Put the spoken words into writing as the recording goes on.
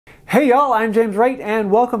Hey y'all, I'm James Wright and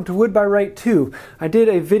welcome to Wood by Wright 2. I did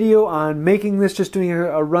a video on making this, just doing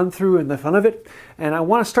a run through and the fun of it, and I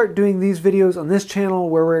want to start doing these videos on this channel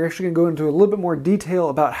where we're actually going to go into a little bit more detail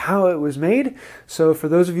about how it was made. So for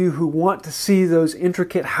those of you who want to see those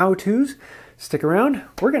intricate how-tos, stick around.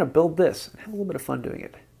 We're going to build this and have a little bit of fun doing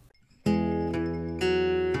it.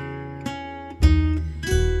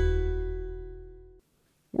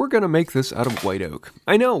 We're going to make this out of white oak.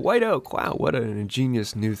 I know, white oak! Wow, what an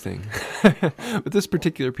ingenious new thing. But this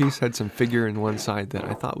particular piece had some figure in one side that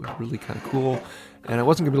I thought was really kind of cool, and I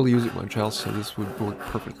wasn't going to be able to use it much else, so this would work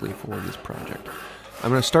perfectly for this project. I'm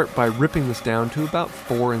going to start by ripping this down to about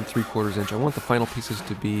 4 3/4 inch. I want the final pieces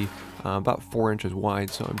to be about 4 inches wide,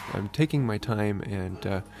 so I'm taking my time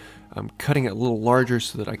and I'm cutting it a little larger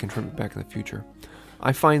so that I can trim it back in the future.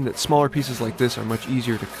 I find that smaller pieces like this are much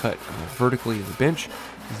easier to cut vertically in the bench,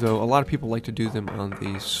 though a lot of people like to do them on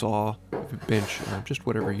the saw bench, just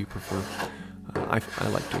whatever you prefer. I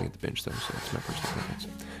like doing it at the bench though, so that's my personal preference.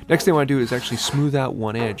 Next thing I want to do is actually smooth out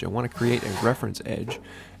one edge. I want to create a reference edge,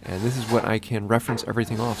 and this is what I can reference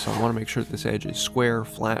everything off, so I want to make sure that this edge is square,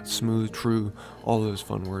 flat, smooth, true, all those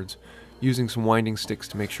fun words, using some winding sticks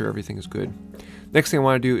to make sure everything is good. Next thing I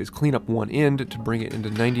want to do is clean up one end to bring it into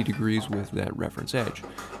 90 degrees with that reference edge.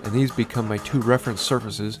 And these become my two reference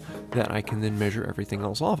surfaces that I can then measure everything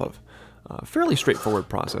else off of. Fairly straightforward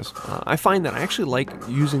process. I find that I actually like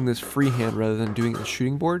using this freehand rather than doing the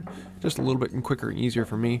shooting board. Just a little bit quicker and easier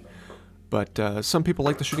for me. But some people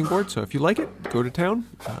like the shooting board, so if you like it, go to town.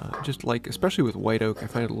 Especially with white oak, I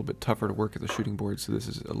find it a little bit tougher to work at the shooting board, so this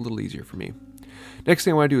is a little easier for me. Next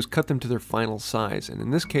thing I want to do is cut them to their final size, and in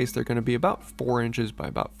this case they're going to be about 4 inches by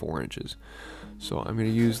about 4 inches. So I'm going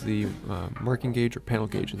to use the marking gauge, or panel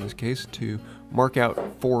gauge in this case, to mark out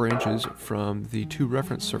 4 inches from the two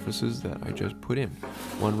reference surfaces that I just put in.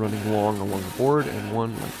 One running long along the board, and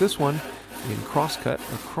one like this one in crosscut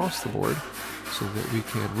across the board, so that we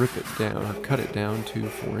can rip it down, or cut it down to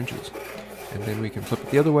 4 inches. And then we can flip it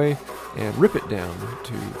the other way and rip it down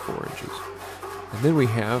to 4 inches. And then we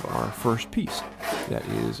have our first piece that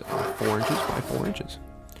is 4 inches by 4 inches.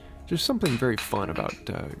 There's something very fun about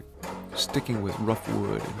sticking with rough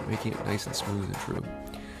wood and making it nice and smooth and true.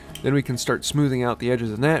 Then we can start smoothing out the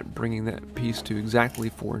edges of that, bringing that piece to exactly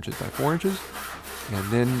 4 inches by 4 inches,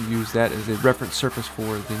 and then use that as a reference surface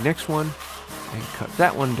for the next one, and cut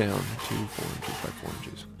that one down to 4 inches by 4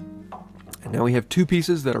 inches. And now we have two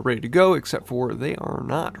pieces that are ready to go, except for they are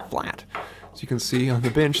not flat. As you can see on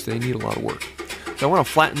the bench, they need a lot of work. So I want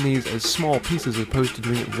to flatten these as small pieces as opposed to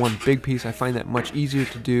doing it one big piece. I find that much easier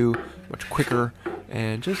to do, much quicker,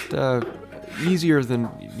 and just easier than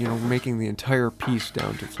making the entire piece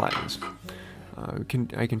down to flatness.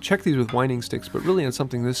 I can check these with winding sticks, but really on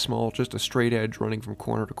something this small, just a straight edge running from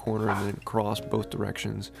corner to corner and then across both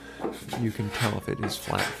directions, you can tell if it is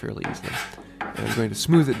flat fairly easily. And I'm going to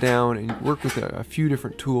smooth it down and work with a few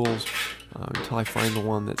different tools until I find the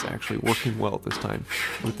one that's actually working well at this time.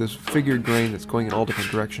 With this figured grain that's going in all different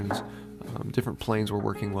directions, different planes were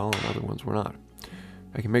working well and other ones were not.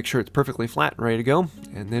 I can make sure it's perfectly flat and ready to go,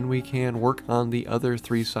 and then we can work on the other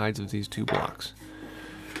 3 sides of these 2 blocks.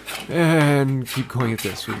 And keep going at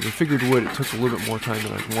this. With the figured wood, it took a little bit more time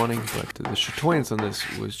than I was wanting, but the chatoyance on this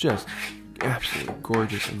was just absolutely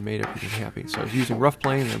gorgeous and made everything happy. So I was using rough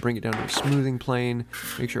plane, and I bring it down to a smoothing plane,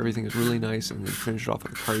 make sure everything is really nice, and then finish it off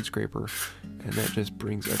with a card scraper, and that just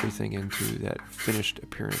brings everything into that finished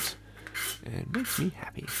appearance and makes me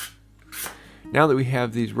happy. Now that we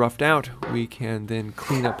have these roughed out, we can then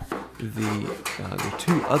clean up the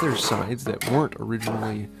 2 other sides that weren't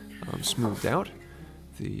originally smoothed out,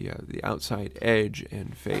 the outside edge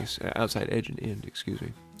and outside edge and end, excuse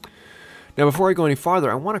me. Now before I go any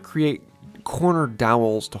farther, I want to create corner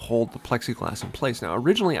dowels to hold the plexiglass in place. Now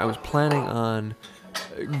originally I was planning on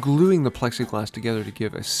gluing the plexiglass together to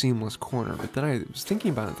give a seamless corner, but then I was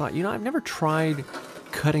thinking about it and thought, I've never tried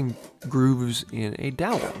cutting grooves in a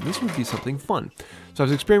dowel. This would be something fun. So I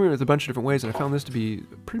was experimenting with a bunch of different ways, and I found this to be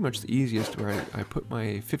pretty much the easiest, where I put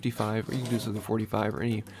my 55, or you can do this with a 45, or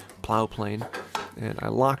any plow plane, and I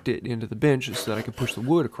locked it into the bench so that I could push the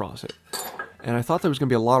wood across it. And I thought there was going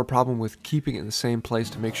to be a lot of problem with keeping it in the same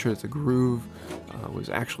place to make sure that the groove was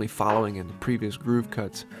actually following in the previous groove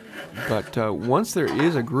cuts. But once there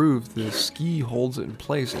is a groove, the ski holds it in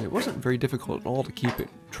place, and it wasn't very difficult at all to keep it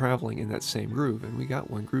traveling in that same groove, and we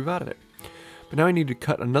got one groove out of it. But now I need to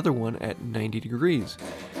cut another one at 90 degrees.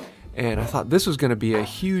 And I thought this was going to be a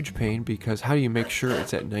huge pain, because how do you make sure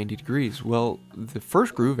it's at 90 degrees? Well, the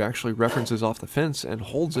first groove actually references off the fence and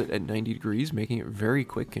holds it at 90 degrees, making it very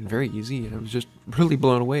quick and very easy, and I was just really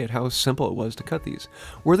blown away at how simple it was to cut these.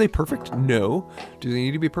 Were they perfect? No. Do they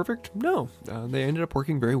need to be perfect? No. They ended up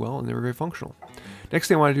working very well, and they were very functional. Next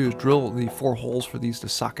thing I want to do is drill the 4 holes for these to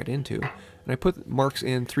socket into, and I put marks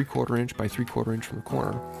in 3/4 inch by 3/4 inch from the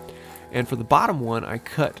corner. And for the bottom one, I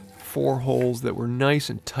cut 4 holes that were nice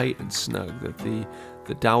and tight and snug, that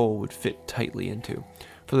the dowel would fit tightly into.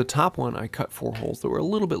 For the top one, I cut 4 holes that were a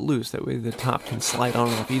little bit loose, that way the top can slide on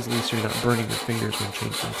and off easily so you're not burning your fingers when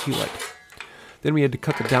changing the tea light. Then we had to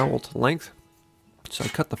cut the dowel to length, so I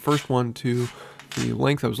cut the first one to the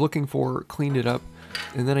length I was looking for, cleaned it up,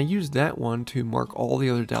 and then I used that one to mark all the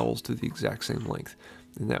other dowels to the exact same length.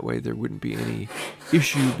 And that way there wouldn't be any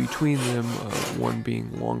issue between them, one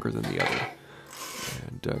being longer than the other.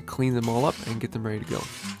 And clean them all up and get them ready to go.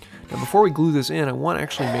 Now before we glue this in, I want to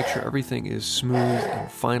actually make sure everything is smooth and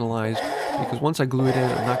finalized, because once I glue it in,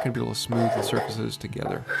 I'm not going to be able to smooth the surfaces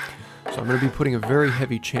together. So I'm going to be putting a very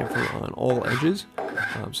heavy chamfer on all edges.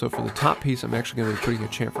 So for the top piece, I'm actually going to be putting a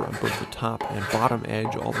chamfer on both the top and bottom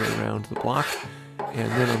edge all the way around the block.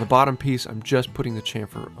 And then on the bottom piece, I'm just putting the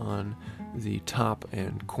chamfer on the top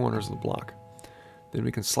and corners of the block. Then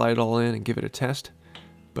we can slide it all in and give it a test.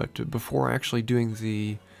 But before actually doing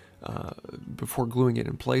before gluing it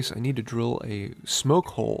in place, I need to drill a smoke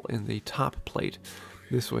hole in the top plate.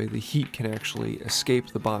 This way the heat can actually escape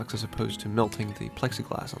the box as opposed to melting the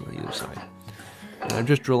plexiglass on the other side. And I'm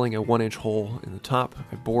just drilling a 1-inch hole in the top.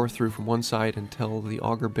 I bore through from one side until the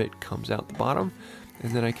auger bit comes out the bottom,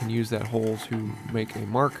 and then I can use that hole to make a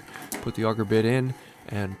mark, put the auger bit in,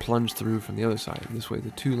 and plunge through from the other side. And this way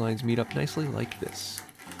the 2 lines meet up nicely like this.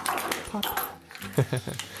 Pop.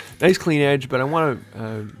 Nice clean edge, but I want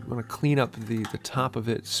to clean up the top of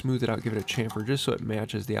it, smooth it out, give it a chamfer just so it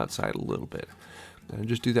matches the outside a little bit. And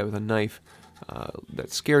just do that with a knife.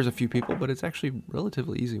 That scares a few people, but it's actually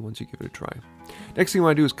relatively easy once you give it a try. Next thing I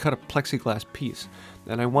want to do is cut a plexiglass piece,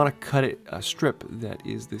 and I want to cut it a strip that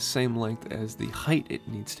is the same length as the height it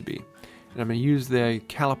needs to be. And I'm going to use the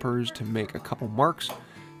calipers to make a couple marks,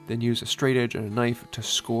 then use a straight edge and a knife to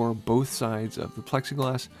score both sides of the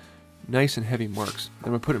plexiglass. Nice and heavy marks. Then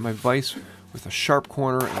I'm going to put it in my vise with a sharp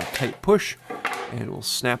corner and a tight push, and it will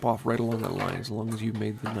snap off right along that line as long as you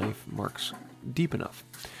made the knife marks deep enough.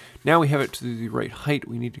 Now we have it to the right height.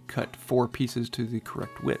 We need to cut 4 pieces to the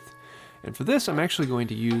correct width. And for this, I'm actually going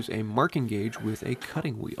to use a marking gauge with a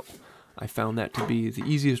cutting wheel. I found that to be the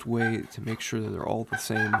easiest way to make sure that they're all the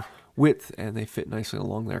same width and they fit nicely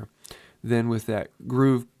along there. Then with that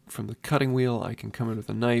groove from the cutting wheel, I can come in with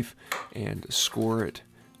a knife and score it.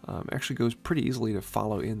 Actually goes pretty easily to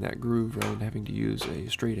follow in that groove rather than having to use a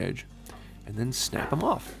straight edge. And then snap them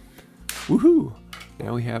off. Woohoo!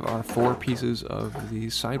 Now we have our 4 pieces of the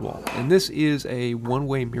sidewall. And this is a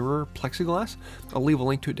one-way mirror plexiglass. I'll leave a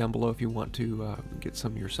link to it down below if you want to get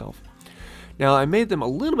some yourself. Now I made them a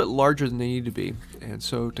little bit larger than they need to be, and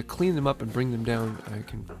so to clean them up and bring them down, I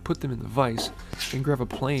can put them in the vise and grab a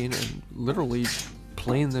plane and literally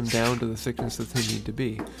plane them down to the thickness that they need to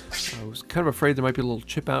be. I was kind of afraid there might be a little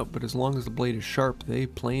chip out, but as long as the blade is sharp, they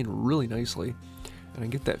plane really nicely. And I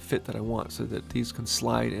get that fit that I want so that these can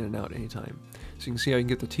slide in and out anytime. So you can see how you can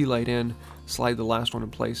get the tea light in, slide the last one in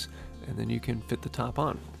place, and then you can fit the top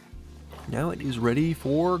on. Now it is ready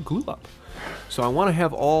for glue up. So I want to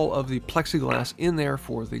have all of the plexiglass in there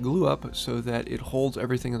for the glue up so that it holds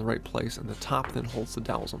everything in the right place, and the top then holds the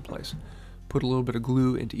dowels in place. Put a little bit of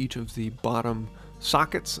glue into each of the bottom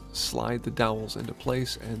sockets, slide the dowels into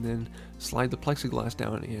place, and then slide the plexiglass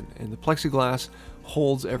down in. And the plexiglass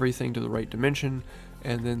holds everything to the right dimension,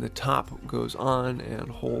 and then the top goes on and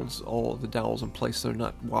holds all of the dowels in place so they're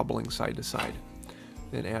not wobbling side to side.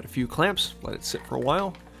 Then add a few clamps, let it sit for a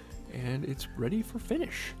while, and it's ready for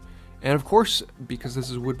finish. And of course, because this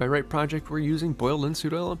is a Wood by Wright project, we're using boiled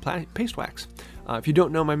linseed oil and paste wax. If you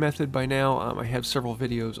don't know my method by now, I have several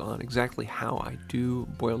videos on exactly how I do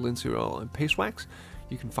boiled linseed oil and paste wax.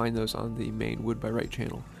 You can find those on the main Wood by Wright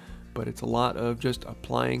channel. But it's a lot of just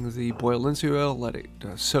applying the boiled linseed oil, let it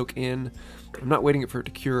soak in. I'm not waiting for it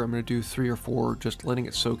to cure. I'm going to do 3 or 4, just letting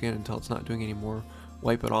it soak in until it's not doing any more.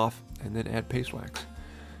 Wipe it off, and then add paste wax.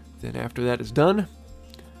 Then after that is done,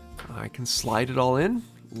 I can slide it all in,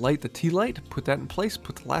 light the tea light, put that in place,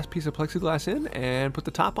 put the last piece of plexiglass in, and put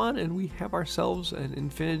the top on, and we have ourselves an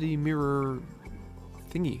infinity mirror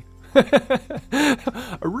thingy.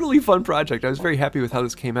 A really fun project. I was very happy with how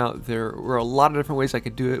this came out. There were a lot of different ways I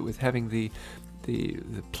could do it, with having the the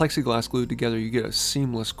plexiglass glued together, you get a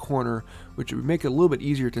seamless corner, which would make it a little bit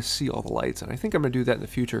easier to see all the lights. And I think I'm going to do that in the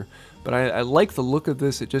future. But I like the look of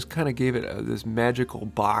this. It just kind of gave it this magical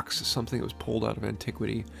box, something that was pulled out of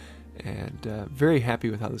antiquity. And very happy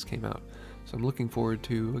with how this came out. So I'm looking forward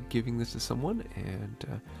to giving this to someone,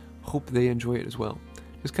 and hope they enjoy it as well.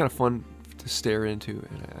 It's kind of fun to stare into,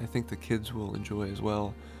 and I think the kids will enjoy as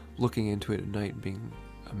well, looking into it at night and being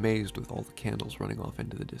amazed with all the candles running off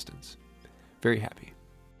into the distance. Very happy.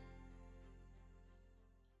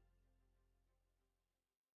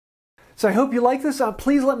 So I hope you like this.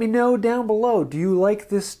 Please let me know down below. Do you like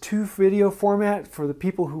this 2-video format for the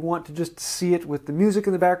people who want to just see it with the music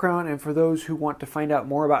in the background, and for those who want to find out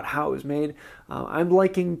more about how it was made? I'm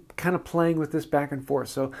liking kind of playing with this back and forth.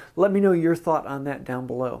 So let me know your thought on that down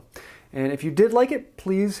below. And if you did like it,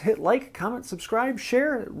 please hit like, comment, subscribe,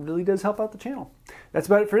 share. It really does help out the channel. That's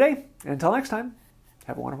about it for today. And until next time,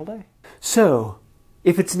 have a wonderful day. So,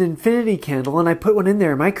 if it's an infinity candle and I put one in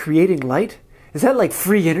there, am I creating light? Is that like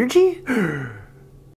free energy?